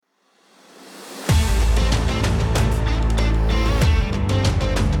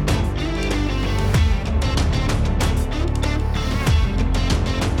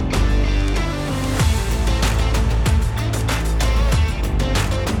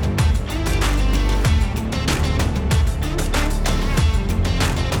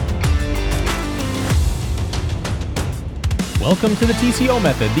Welcome to the TCO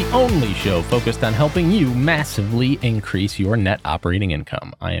Method, the only show focused on helping you massively increase your net operating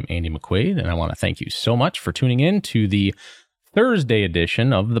income. I am Andy McQuaid, and I want to thank you so much for tuning in to the Thursday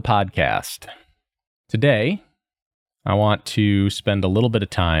edition of the podcast. Today, I want to spend a little bit of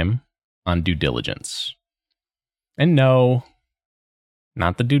time on due diligence. And no,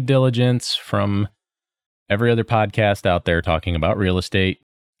 not the due diligence from every other podcast out there talking about real estate.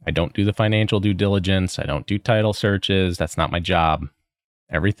 I don't do the financial due diligence. I don't do title searches. That's not my job.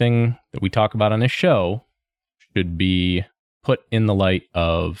 Everything that we talk about on this show should be put in the light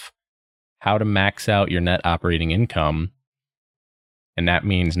of how to max out your net operating income. And that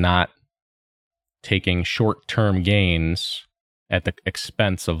means not taking short-term gains at the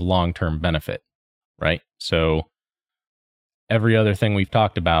expense of long-term benefit, right? So every other thing we've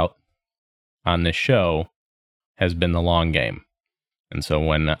talked about on this show has been the long game. And so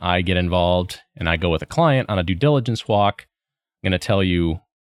when I get involved and I go with a client on a due diligence walk, I'm going to tell you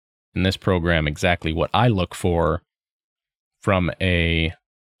in this program exactly what I look for from a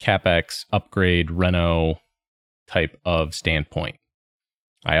CapEx upgrade reno type of standpoint.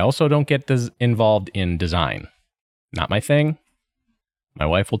 I also don't get involved in design. Not my thing. My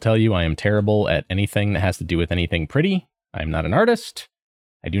wife will tell you I am terrible at anything that has to do with anything pretty. I'm not an artist.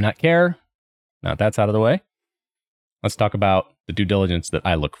 I do not care. Now that's out of the way. Let's talk about the due diligence that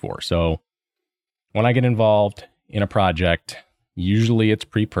I look for. So when I get involved in a project, usually it's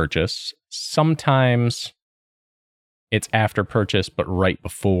pre-purchase. Sometimes it's after purchase, but right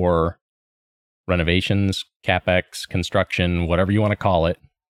before renovations, CapEx, construction, whatever you want to call it,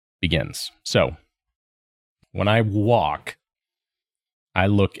 begins. So when I walk, I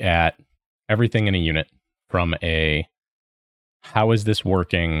look at everything in a unit from a, how is this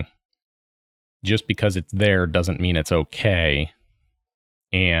working? Just because it's there doesn't mean it's okay.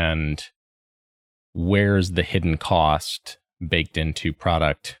 And where's the hidden cost baked into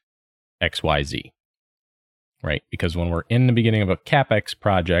product XYZ, right? Because when we're in the beginning of a CapEx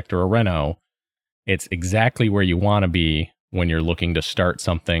project or a reno, it's exactly where you want to be when you're looking to start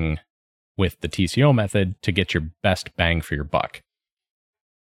something with the TCO method to get your best bang for your buck.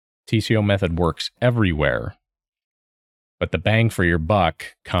 TCO method works everywhere, but the bang for your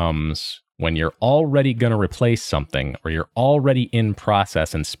buck comes when you're already going to replace something or you're already in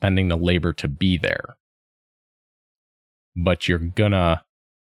process and spending the labor to be there. But you're going to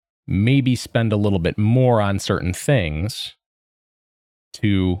maybe spend a little bit more on certain things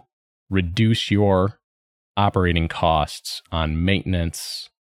to reduce your operating costs on maintenance,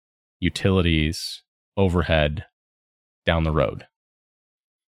 utilities, overhead down the road.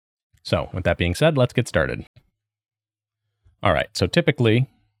 So with that being said, let's get started. All right, so typically,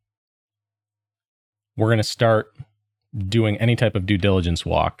 we're going to start doing any type of due diligence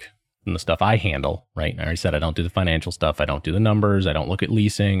walk from the stuff I handle, right? I already said I don't do the financial stuff. I don't do the numbers. I don't look at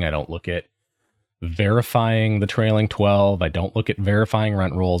leasing. I don't look at verifying the trailing 12. I don't look at verifying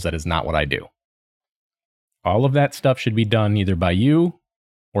rent rolls. That is not what I do. All of that stuff should be done either by you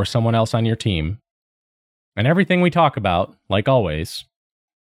or someone else on your team. And everything we talk about, like always,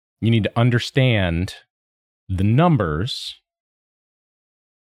 you need to understand the numbers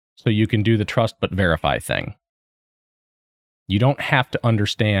so you can do the trust but verify thing. You don't have to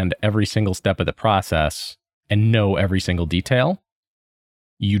understand every single step of the process and know every single detail.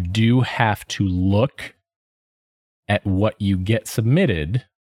 You do have to look at what you get submitted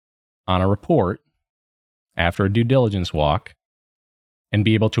on a report after a due diligence walk and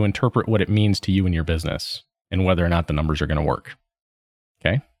be able to interpret what it means to you and your business and whether or not the numbers are going to work.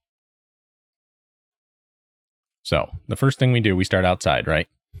 Okay? So the first thing we do, we start outside, right?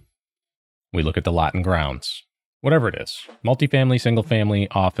 We look at the lot and grounds, whatever it is, multifamily, single family,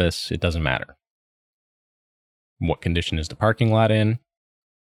 office, it doesn't matter. What condition is the parking lot in?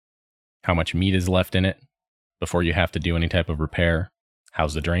 How much meat is left in it before you have to do any type of repair?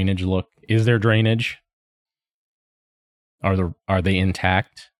 How's the drainage look? Is there drainage? Are they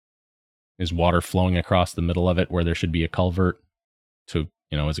intact? Is water flowing across the middle of it where there should be a culvert to,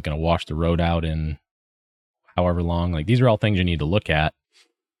 is it going to wash the road out in however long? Like, these are all things you need to look at.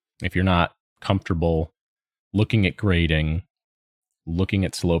 If you're not comfortable looking at grading, looking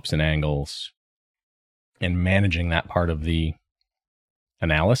at slopes and angles, and managing that part of the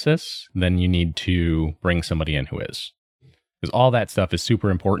analysis, then you need to bring somebody in who is. Because all that stuff is super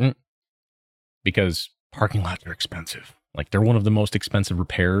important because parking lots are expensive. Like, they're one of the most expensive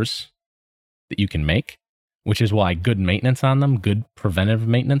repairs that you can make, which is why good maintenance on them, good preventive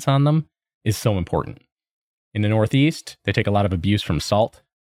maintenance on them is so important. In the Northeast, they take a lot of abuse from salt,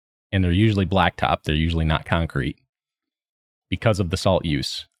 and they're usually blacktop. They're usually not concrete because of the salt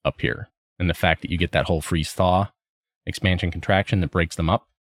use up here and the fact that you get that whole freeze thaw expansion contraction that breaks them up,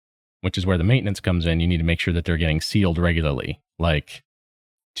 which is where the maintenance comes in. You need to make sure that they're getting sealed regularly, like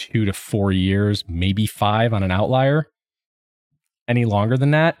 2 to 4 years, maybe 5 on an outlier. Any longer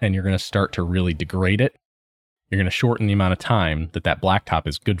than that, and you're going to start to really degrade it. You're going to shorten the amount of time that that blacktop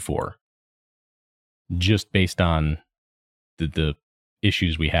is good for, just based on the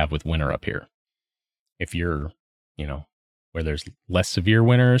issues we have with winter up here. If you're, where there's less severe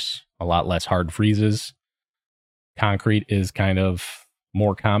winters, a lot less hard freezes, concrete is kind of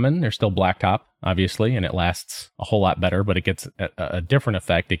more common. There's still blacktop, obviously, and it lasts a whole lot better, but it gets a different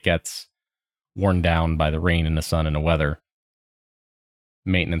effect. It gets worn down by the rain and the sun and the weather.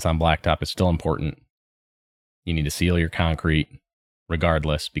 Maintenance on blacktop is still important. You need to seal your concrete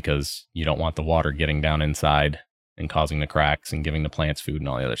regardless, because you don't want the water getting down inside and causing the cracks and giving the plants food and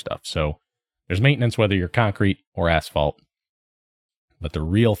all the other stuff. So there's maintenance whether you're concrete or asphalt. But the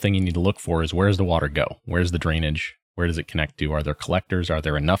real thing you need to look for is, where's the water go? Where's the drainage? Where does it connect to? Are there collectors? Are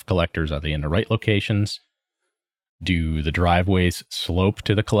there enough collectors? Are they in the right locations? Do the driveways slope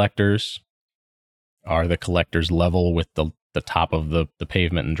to the collectors? Are the collectors level with the top of the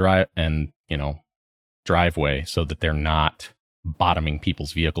pavement and driveway, so that they're not bottoming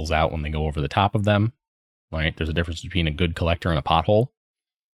people's vehicles out when they go over the top of them? Right? There's a difference between a good collector and a pothole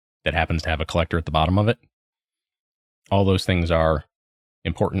that happens to have a collector at the bottom of it. All those things are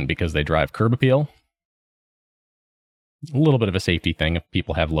important because they drive curb appeal. A little bit of a safety thing if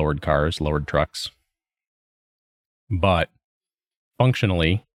people have lowered cars, lowered trucks. But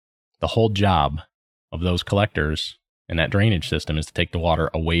functionally, the whole job of those collectors and that drainage system is to take the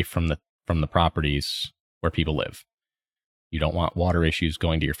water away from the properties where people live. You don't want water issues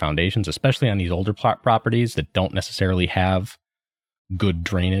going to your foundations, especially on these older properties that don't necessarily have good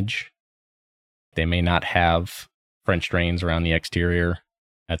drainage. They may not have French drains around the exterior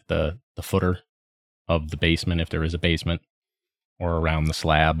at the footer of the basement, if there is a basement, or around the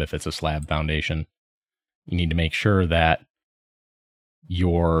slab if it's a slab foundation. You need to make sure that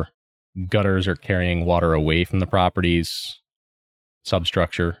your gutters are carrying water away from the property's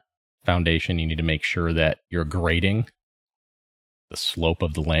substructure foundation. You need to make sure that your grading, the slope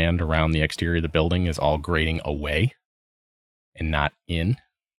of the land around the exterior of the building, is all grading away and not in.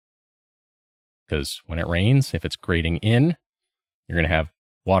 Because when it rains, if it's grading in, you're going to have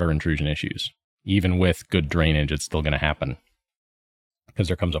water intrusion issues. Even with good drainage, it's still going to happen. Because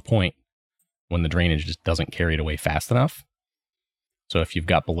there comes a point when the drainage just doesn't carry it away fast enough. So if you've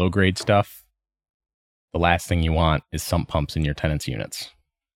got below grade stuff, the last thing you want is sump pumps in your tenants' units,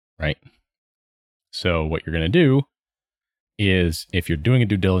 right? So what you're going to do is, if you're doing a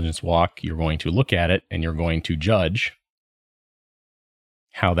due diligence walk, you're going to look at it and you're going to judge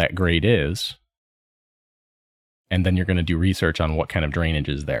how that grade is. And then you're going to do research on what kind of drainage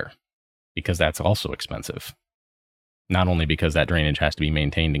is there, because that's also expensive. Not only because that drainage has to be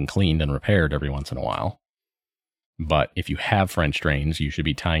maintained and cleaned and repaired every once in a while, but if you have French drains, you should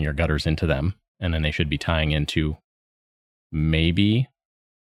be tying your gutters into them, and then they should be tying into maybe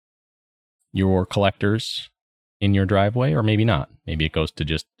your collectors in your driveway, or maybe not. Maybe it goes to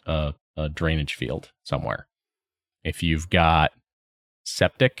just a drainage field somewhere. If you've got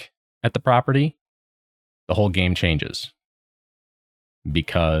septic at the property, the whole game changes,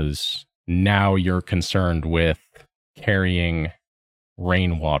 because now you're concerned with carrying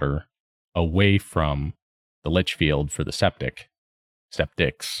rainwater away from the leach field for the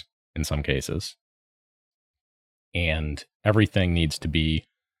septics in some cases. And everything needs to be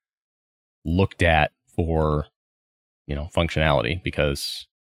looked at for, functionality, because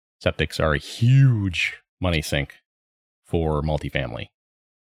septics are a huge money sink for multifamily.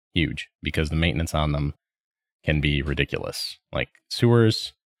 Huge, because the maintenance on them can be ridiculous. Like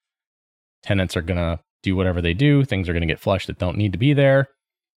sewers, tenants are going to do whatever they do. Things are going to get flushed that don't need to be there.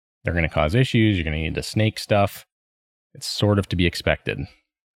 They're going to cause issues. You're going to need to snake stuff. It's sort of to be expected.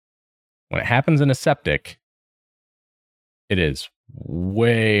 When it happens in a septic, it is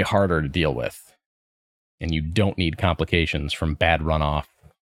way harder to deal with. And you don't need complications from bad runoff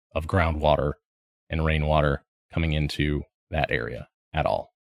of groundwater and rainwater coming into that area at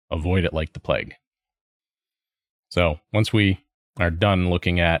all. Avoid it like the plague. So once we are done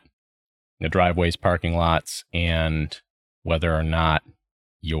looking at the driveways, parking lots, and whether or not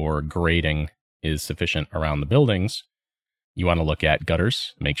your grading is sufficient around the buildings, you want to look at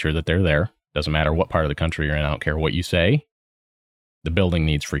gutters, make sure that they're there. Doesn't matter what part of the country you're in. I don't care what you say. The building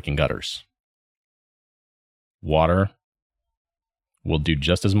needs freaking gutters. Water will do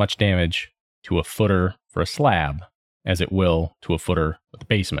just as much damage to a footer for a slab as it will to a footer with a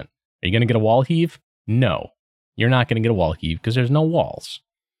basement. Are you going to get a wall heave? No, you're not going to get a wall heave because there's no walls.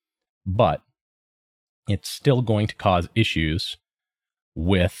 But it's still going to cause issues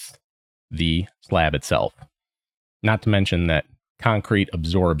with the slab itself. Not to mention that concrete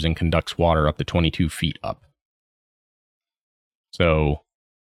absorbs and conducts water up to 22 feet up. So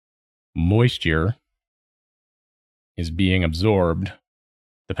moisture is being absorbed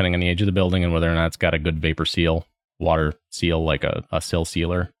depending on the age of the building and whether or not it's got a good vapor seal, water seal, like a sill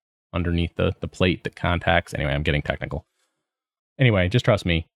sealer underneath the plate that contacts. Anyway, I'm getting technical. Anyway, just trust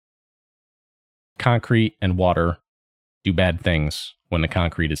me. Concrete and water do bad things when the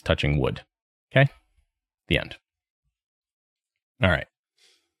concrete is touching wood. Okay? The end. All right.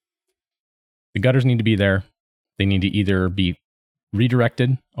 The gutters need to be there. They need to either be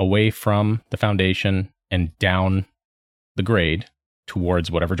redirected away from the foundation and down the grade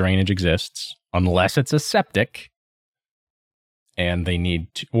towards whatever drainage exists, unless it's a septic, and they need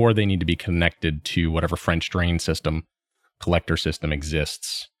to be connected to whatever French drain system, collector system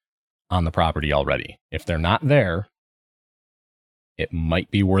exists on the property already. If they're not there, it might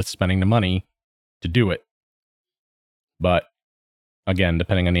be worth spending the money to do it. But again,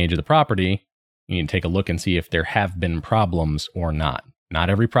 depending on the age of the property, you need to take a look and see if there have been problems or not. Not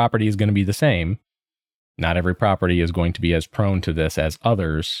every property is going to be the same. Not every property is going to be as prone to this as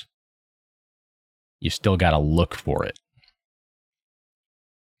others. You still got to look for it.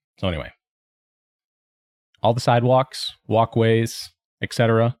 So anyway, all the sidewalks, walkways,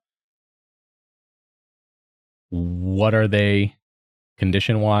 etc. What are they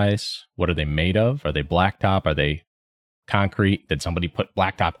condition-wise? What are they made of? Are they blacktop? Are they concrete? Did somebody put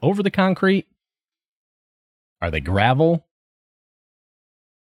blacktop over the concrete? Are they gravel?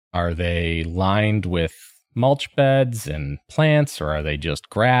 Are they lined with mulch beds and plants, or are they just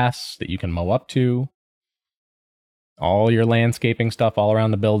grass that you can mow up to? All your landscaping stuff all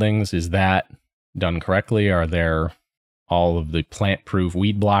around the buildings, is that done correctly? Are there all of the plant-proof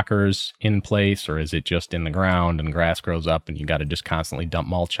weed blockers in place, or is it just in the ground and grass grows up and you got to just constantly dump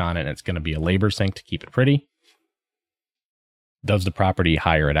mulch on it and it's going to be a labor sink to keep it pretty? Does the property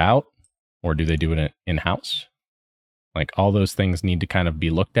hire it out, or do they do it in-house? Like, all those things need to kind of be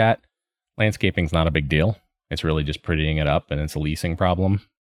looked at. Landscaping's not a big deal. It's really just prettying it up, and it's a leasing problem,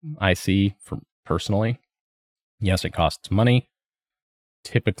 I see, personally. Yes, it costs money.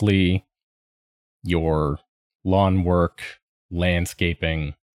 Typically, your lawn work,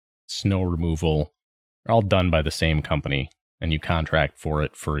 landscaping, snow removal are all done by the same company, and you contract for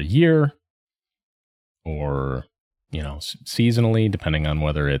it for a year or, seasonally, depending on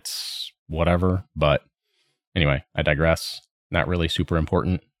whether it's whatever. But anyway, I digress. Not really super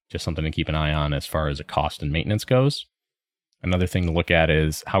important, just something to keep an eye on as far as the cost and maintenance goes. Another thing to look at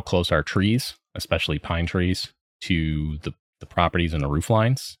is how close are trees, especially pine trees, to the properties and the roof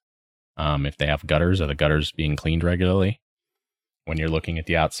lines. If they have gutters, are the gutters being cleaned regularly? When you're looking at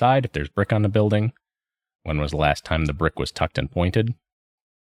the outside, if there's brick on the building, when was the last time the brick was tucked and pointed?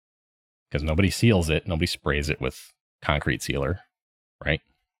 Because nobody seals it, nobody sprays it with concrete sealer, right?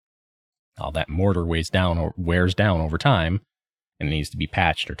 All that mortar wears down over time, and it needs to be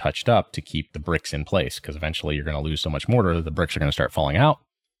patched or touched up to keep the bricks in place, because eventually you're going to lose so much mortar that the bricks are going to start falling out,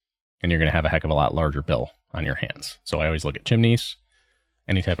 and you're going to have a heck of a lot larger bill on your hands. So I always look at chimneys,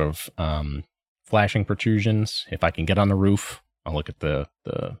 any type of flashing protrusions. If I can get on the roof, I'll look at the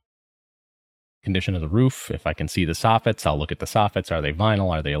condition of the roof. If I can see the soffits, I'll look at the soffits. Are they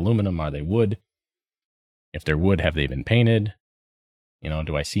vinyl? Are they aluminum? Are they wood? If they're wood, have they been painted?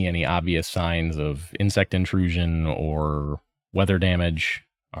 Do I see any obvious signs of insect intrusion or weather damage?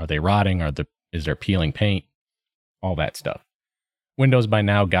 Are they rotting? Is there peeling paint? All that stuff. Windows by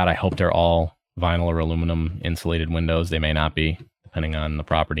now, God, I hope they're all vinyl or aluminum insulated windows. They may not be, depending on the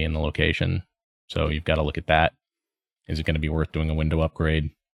property and the location. So you've got to look at that. Is it going to be worth doing a window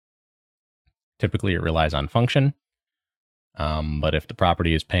upgrade? Typically, it relies on function. But if the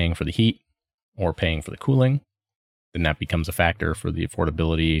property is paying for the heat or paying for the cooling, then that becomes a factor for the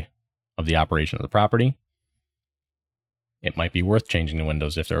affordability of the operation of the property. It might be worth changing the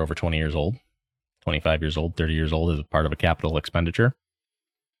windows if they're over 20 years old, 25 years old, 30 years old as a part of a capital expenditure.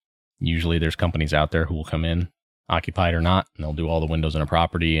 Usually there's companies out there who will come in, occupied or not, and they'll do all the windows in a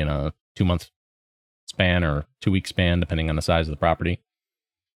property in a 2-month span or 2-week span, depending on the size of the property.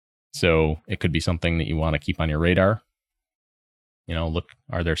 So it could be something that you want to keep on your radar. Look,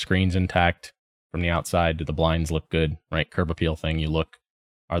 are their screens intact from the outside? Do the blinds look good? Right? Curb appeal thing. You look,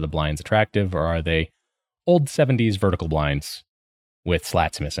 are the blinds attractive, or are they old 70s vertical blinds with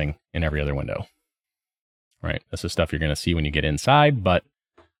slats missing in every other window? Right? This is stuff you're going to see when you get inside, but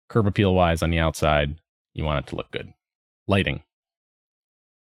curb appeal wise on the outside, you want it to look good. Lighting.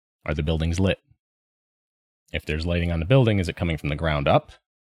 Are the buildings lit? If there's lighting on the building, is it coming from the ground up?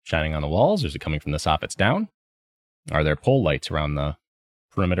 shining on the walls? Is it coming from the soffits down? Are there pole lights around the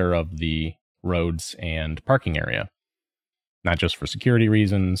perimeter of the roads and parking area? Not just for security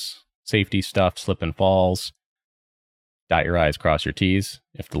reasons, safety stuff, slip and falls. Dot your I's, cross your T's.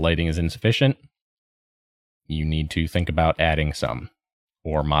 If the lighting is insufficient, you need to think about adding some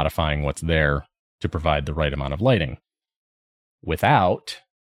or modifying what's there to provide the right amount of lighting without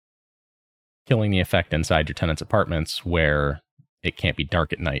killing the effect inside your tenants' apartments where it can't be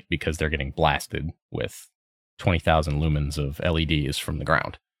dark at night because they're getting blasted with 20,000 lumens of LEDs from the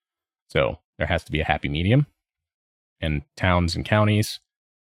ground. So there has to be a happy medium. And towns and counties,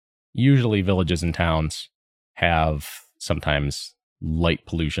 usually villages and towns, have sometimes light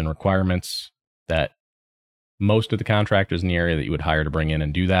pollution requirements that most of the contractors in the area that you would hire to bring in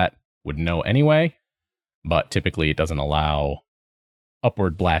and do that would know anyway, but typically it doesn't allow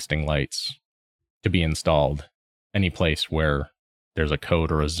upward blasting lights to be installed any place where there's a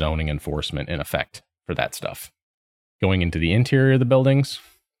code or a zoning enforcement in effect for that stuff. Going into the interior of the buildings,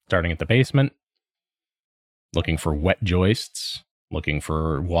 starting at the basement, looking for wet joists, looking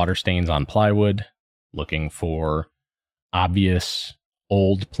for water stains on plywood, looking for obvious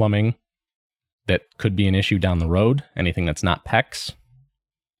old plumbing that could be an issue down the road, anything that's not PEX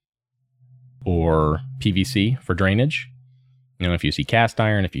or PVC for drainage. You know, if you see cast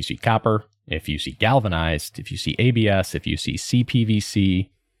iron, if you see copper, if you see galvanized, if you see ABS, if you see CPVC,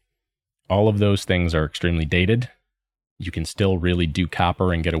 all of those things are extremely dated. You can still really do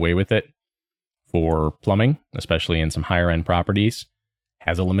copper and get away with it for plumbing, especially in some higher end properties.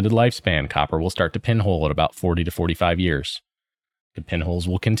 Has a limited lifespan. Copper will start to pinhole at about 40 to 45 years. The pinholes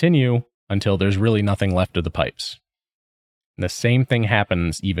will continue until there's really nothing left of the pipes. And the same thing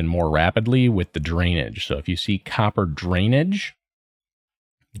happens even more rapidly with the drainage. So if you see copper drainage,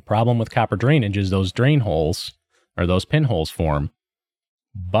 the problem with copper drainage is those drain holes or those pinholes form.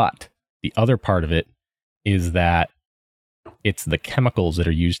 But the other part of it is that it's the chemicals that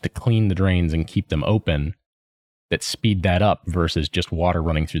are used to clean the drains and keep them open that speed that up versus just water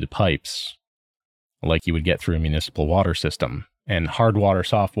running through the pipes like you would get through a municipal water system. And hard water,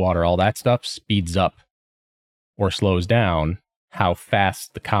 soft water, all that stuff speeds up or slows down how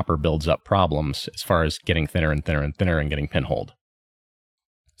fast the copper builds up problems as far as getting thinner and thinner and thinner and getting pinholed.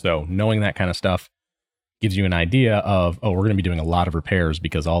 So knowing that kind of stuff gives you an idea of, oh, we're going to be doing a lot of repairs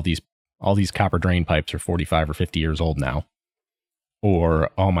because all these copper drain pipes are 45 or 50 years old now. Or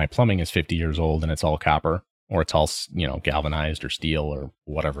all my plumbing is 50 years old and it's all copper, or it's all, galvanized or steel or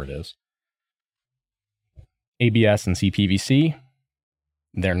whatever it is. ABS and CPVC,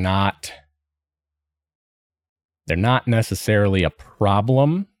 they're not necessarily a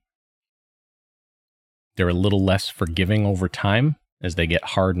problem. They're a little less forgiving over time as they get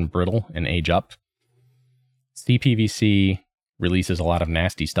hard and brittle and age up. CPVC releases a lot of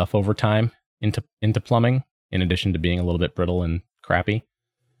nasty stuff over time into plumbing, in addition to being a little bit brittle and crappy.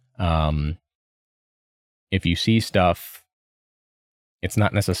 If you see stuff, it's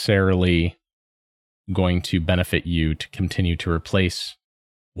not necessarily going to benefit you to continue to replace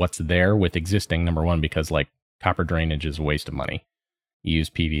what's there with existing, number one, because like copper drainage is a waste of money. You use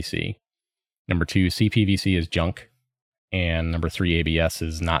PVC. Number two, CPVC is junk. And number three, ABS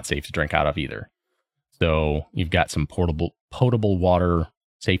is not safe to drink out of either. So you've got some potable water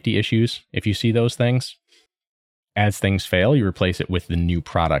safety issues. If you see those things, as things fail, you replace it with the new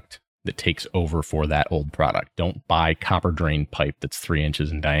product that takes over for that old product. Don't buy copper drain pipe that's 3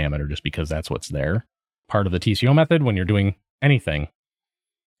 inches in diameter just because that's what's there. Part of the TCO method when you're doing anything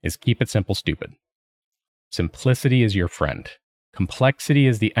is keep it simple, stupid. Simplicity is your friend. Complexity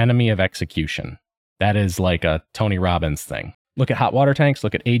is the enemy of execution. That is like a Tony Robbins thing. Look at hot water tanks,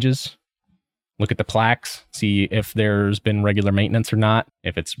 look at ages, look at the plaques, see if there's been regular maintenance or not,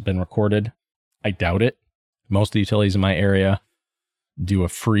 if it's been recorded. I doubt it. Most of the utilities in my area do a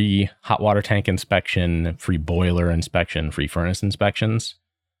free hot water tank inspection, free boiler inspection, free furnace inspections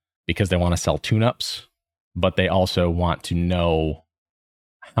because they want to sell tune-ups, but they also want to know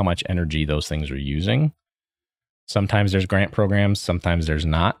how much energy those things are using. Sometimes there's grant programs, sometimes there's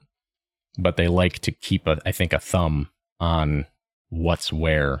not, but they like to keep, a thumb on what's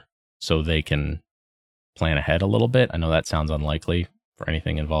where so they can plan ahead a little bit. I know that sounds unlikely for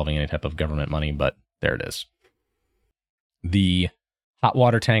anything involving any type of government money, but there it is. The hot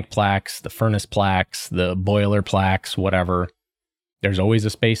water tank plaques, the furnace plaques, the boiler plaques, whatever, there's always a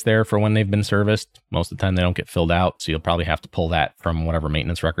space there for when they've been serviced. Most of the time they don't get filled out, so you'll probably have to pull that from whatever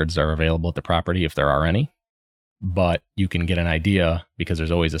maintenance records are available at the property if there are any. But you can get an idea because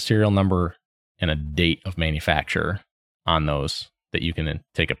there's always a serial number and a date of manufacture on those that you can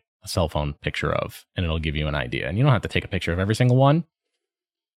take a cell phone picture of, and it'll give you an idea. And you don't have to take a picture of every single one,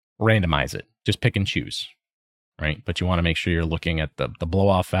 randomize it. Just pick and choose, right? But you want to make sure you're looking at the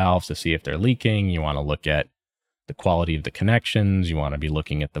blow-off valves to see if they're leaking. You want to look at the quality of the connections. You want to be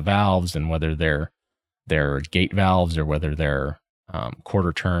looking at the valves and whether they're gate valves or whether they're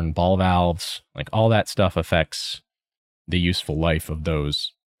quarter turn ball valves. Like all that stuff affects the useful life of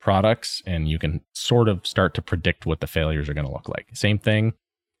those products, and you can sort of start to predict what the failures are going to look like. Same thing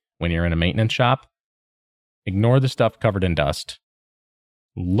when you're in a maintenance shop. Ignore the stuff covered in dust.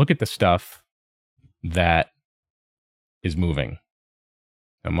 Look at the stuff that is moving.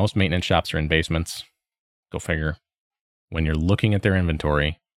 Now, most maintenance shops are in basements. Go figure. When you're looking at their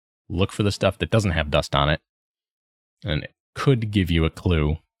inventory, look for the stuff that doesn't have dust on it, and it could give you a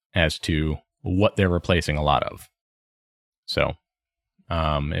clue as to what they're replacing a lot of. So,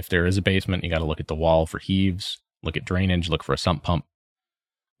 if there is a basement, you got to look at the wall for heaves, look at drainage, look for a sump pump,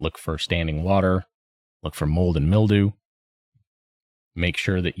 look for standing water, look for mold and mildew. Make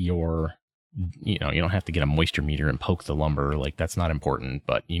sure that you don't have to get a moisture meter and poke the lumber. Like, that's not important,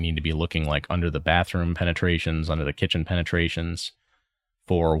 but you need to be looking like under the bathroom penetrations, under the kitchen penetrations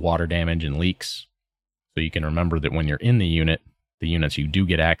for water damage and leaks. So you can remember that when you're in the units you do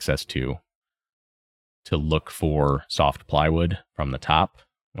get access to look for soft plywood from the top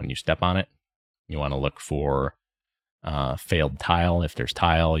when you step on it. You want to look for failed tile. If there's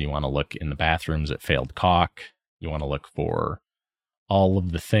tile, you want to look in the bathrooms at failed caulk. You want to look for all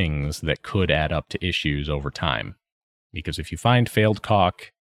of the things that could add up to issues over time. Because if you find failed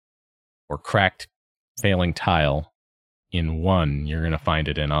caulk or cracked failing tile in one, you're going to find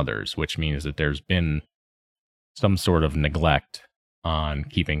it in others, which means that there's been some sort of neglect on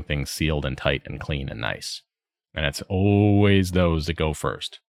keeping things sealed and tight and clean and nice. And it's always those that go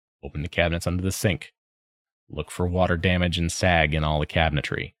first. Open the cabinets under the sink. Look for water damage and sag in all the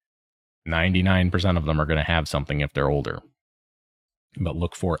cabinetry. 99% of them are going to have something if they're older. But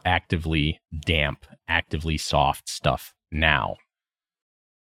look for actively damp, actively soft stuff now.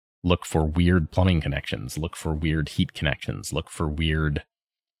 Look for weird plumbing connections. Look for weird heat connections. Look for weird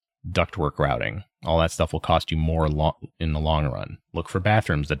ductwork routing. All that stuff will cost you more in the long run. Look for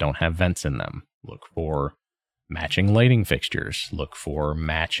bathrooms that don't have vents in them. Look for matching lighting fixtures. Look for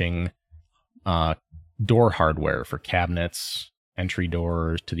matching door hardware for cabinets, entry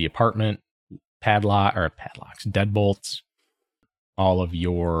doors to the apartment, padlocks, deadbolts. All of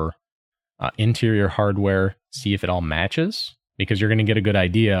your interior hardware, see if it all matches, because you're going to get a good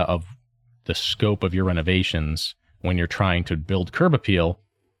idea of the scope of your renovations when you're trying to build curb appeal.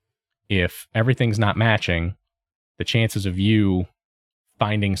 If everything's not matching, the chances of you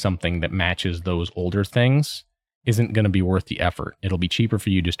finding something that matches those older things isn't going to be worth the effort. It'll be cheaper for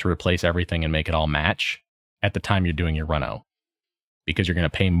you just to replace everything and make it all match at the time you're doing your reno, because you're going to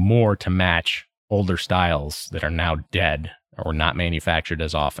pay more to match older styles that are now dead or not manufactured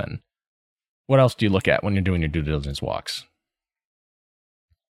as often. What else do you look at when you're doing your due diligence walks?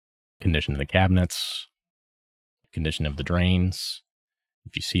 Condition of the cabinets, condition of the drains.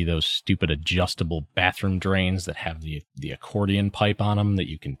 If you see those stupid adjustable bathroom drains that have the accordion pipe on them that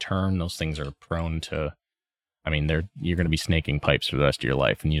you can turn, those things are prone to, you're going to be snaking pipes for the rest of your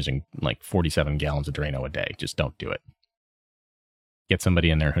life and using like 47 gallons of Drano a day. Just don't do it. Get somebody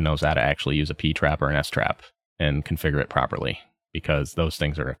in there who knows how to actually use a P-trap or an S-trap and configure it properly, because those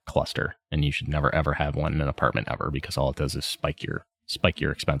things are a cluster and you should never ever have one in an apartment ever, because all it does is spike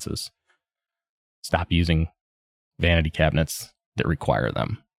your expenses. Stop using vanity cabinets that require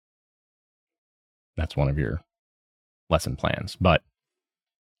them. That's one of your lesson plans. But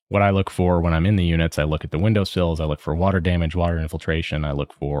what I look for when I'm in the units, I look at the windowsills, I look for water damage, water infiltration, I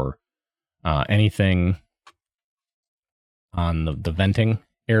look for anything on the venting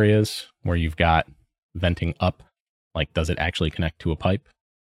areas where you've got venting up. Like, does it actually connect to a pipe?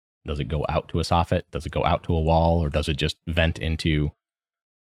 Does it go out to a soffit? Does it go out to a wall? Or does it just vent into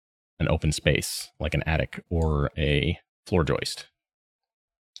an open space like an attic or a floor joist?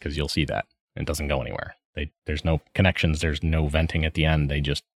 Because you'll see that it doesn't go anywhere. There's no connections. There's no venting at the end. They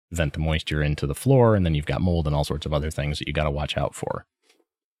just vent the moisture into the floor, and then you've got mold and all sorts of other things that you got to watch out for.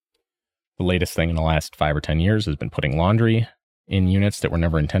 The latest thing in the last 5 or 10 years has been putting laundry in units that were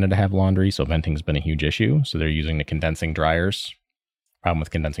never intended to have laundry, so venting's been a huge issue. So they're using the condensing dryers. Problem with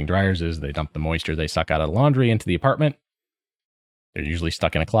condensing dryers is they dump the moisture they suck out of the laundry into the apartment. They're usually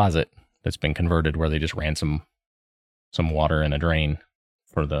stuck in a closet that's been converted where they just ran some water in a drain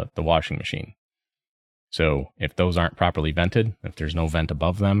for the washing machine. So if those aren't properly vented, if there's no vent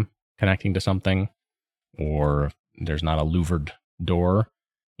above them connecting to something, or there's not a louvered door,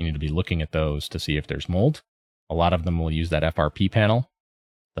 you need to be looking at those to see if there's mold. A lot of them will use that FRP panel,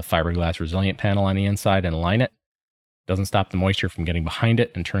 the fiberglass resilient panel on the inside, and line it. Doesn't stop the moisture from getting behind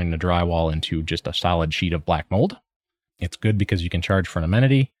it and turning the drywall into just a solid sheet of black mold. It's good because you can charge for an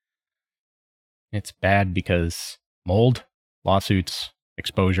amenity. It's bad because mold, lawsuits,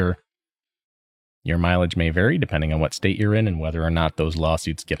 exposure. Your mileage may vary depending on what state you're in and whether or not those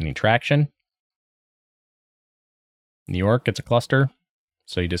lawsuits get any traction. New York, it's a cluster,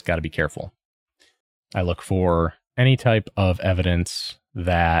 so you just got to be careful. I look for any type of evidence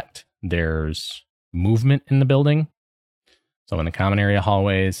that there's movement in the building. So in the common area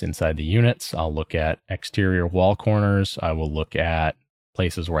hallways, inside the units, I'll look at exterior wall corners. I will look at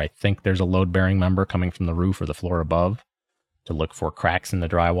places where I think there's a load-bearing member coming from the roof or the floor above, to look for cracks in the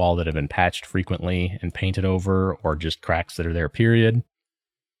drywall that have been patched frequently and painted over, or just cracks that are there, period.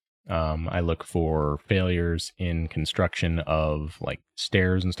 I look for failures in construction of like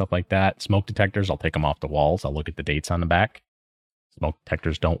stairs and stuff like that. Smoke detectors, I'll take them off the walls. I'll look at the dates on the back. Smoke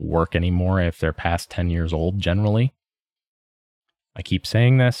detectors don't work anymore if they're past 10 years old, generally. I keep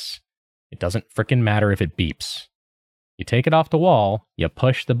saying this. It doesn't frickin' matter if it beeps. You take it off the wall, you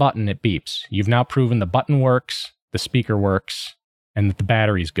push the button, it beeps. You've now proven the button works, the speaker works, and that the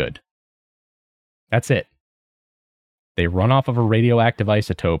battery's good. That's it. They run off of a radioactive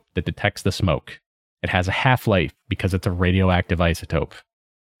isotope that detects the smoke. It has a half-life because it's a radioactive isotope.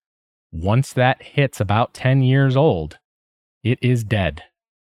 Once that hits about 10 years old, it is dead.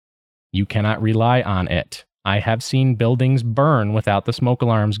 You cannot rely on it. I have seen buildings burn without the smoke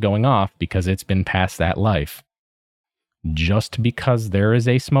alarms going off because it's been past that life. Just because there is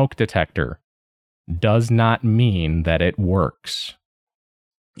a smoke detector does not mean that it works.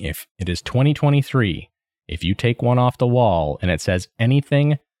 If it is 2023, if you take one off the wall and it says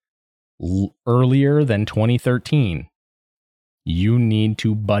anything earlier than 2013, you need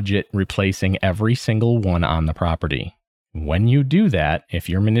to budget replacing every single one on the property. When you do that, if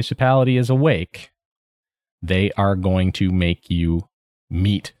your municipality is awake, they are going to make you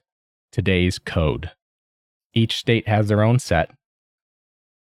meet today's code. Each state has their own set.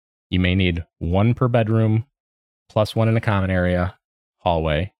 You may need one per bedroom, plus one in a common area,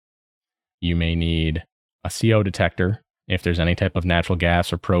 hallway. You may need a CO detector if there's any type of natural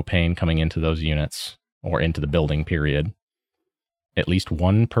gas or propane coming into those units or into the building, period. At least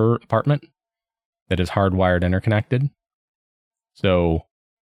one per apartment that is hardwired interconnected. So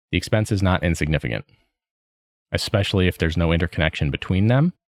the expense is not insignificant, especially if there's no interconnection between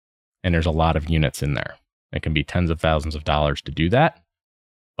them and there's a lot of units in there. It can be tens of thousands of dollars to do that.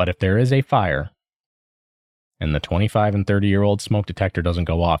 But if there is a fire and the 25 and 30-year-old smoke detector doesn't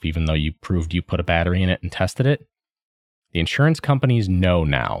go off, even though you proved you put a battery in it and tested it, the insurance companies know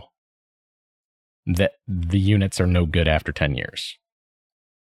now that the units are no good after 10 years.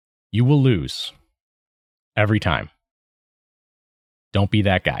 You will lose every time. Don't be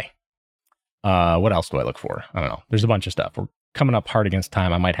that guy. What else do I look for? I don't know. There's a bunch of stuff. We're coming up hard against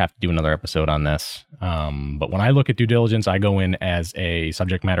time. I might have to do another episode on this. But when I look at due diligence, I go in as a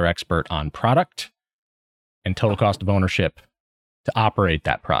subject matter expert on product and total cost of ownership to operate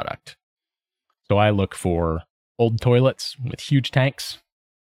that product. So I look for old toilets with huge tanks,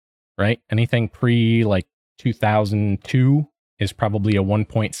 right? Anything pre like 2002 is probably a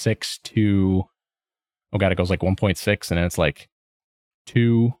 1.6 to, oh God, it goes like 1.6 and then it's like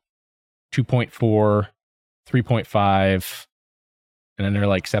 2, 2.4, 3.5, and then they're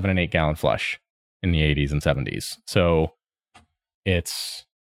like 7 and 8 gallon flush in the 80s and 70s. So it's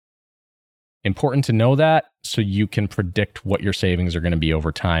important to know that so you can predict what your savings are going to be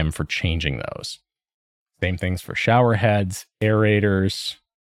over time for changing those. Same things for shower heads, aerators,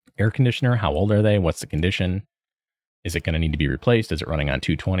 air conditioner. How old are they? What's the condition? Is it going to need to be replaced? Is it running on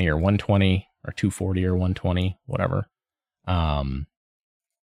 220 or 120 or 240 or 120, whatever?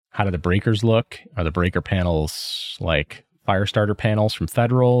 How do the breakers look? Are the breaker panels like fire starter panels from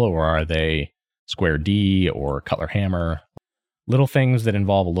Federal, or are they Square D or Cutler Hammer? Little things that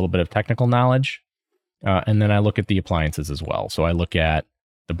involve a little bit of technical knowledge. And then I look at the appliances as well. So I look at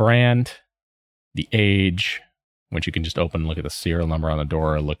the brand, the age, which you can just open and look at the serial number on the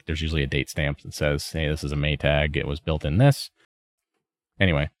door. Look, there's usually a date stamp that says, hey, this is a Maytag. It was built in this.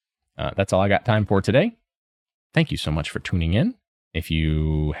 Anyway, that's all I got time for today. Thank you so much for tuning in. If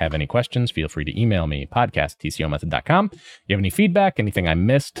you have any questions, feel free to email me, podcast@tcomethod.com. If you have any feedback, anything I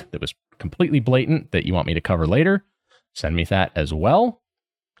missed that was completely blatant that you want me to cover later, send me that as well.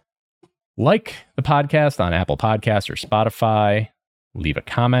 Like the podcast on Apple Podcasts or Spotify. Leave a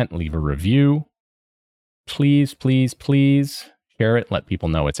comment, leave a review. Please, please, please share it. Let people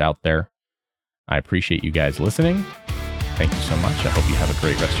know it's out there. I appreciate you guys listening. Thank you so much. I hope you have a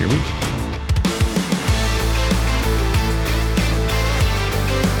great rest of your week.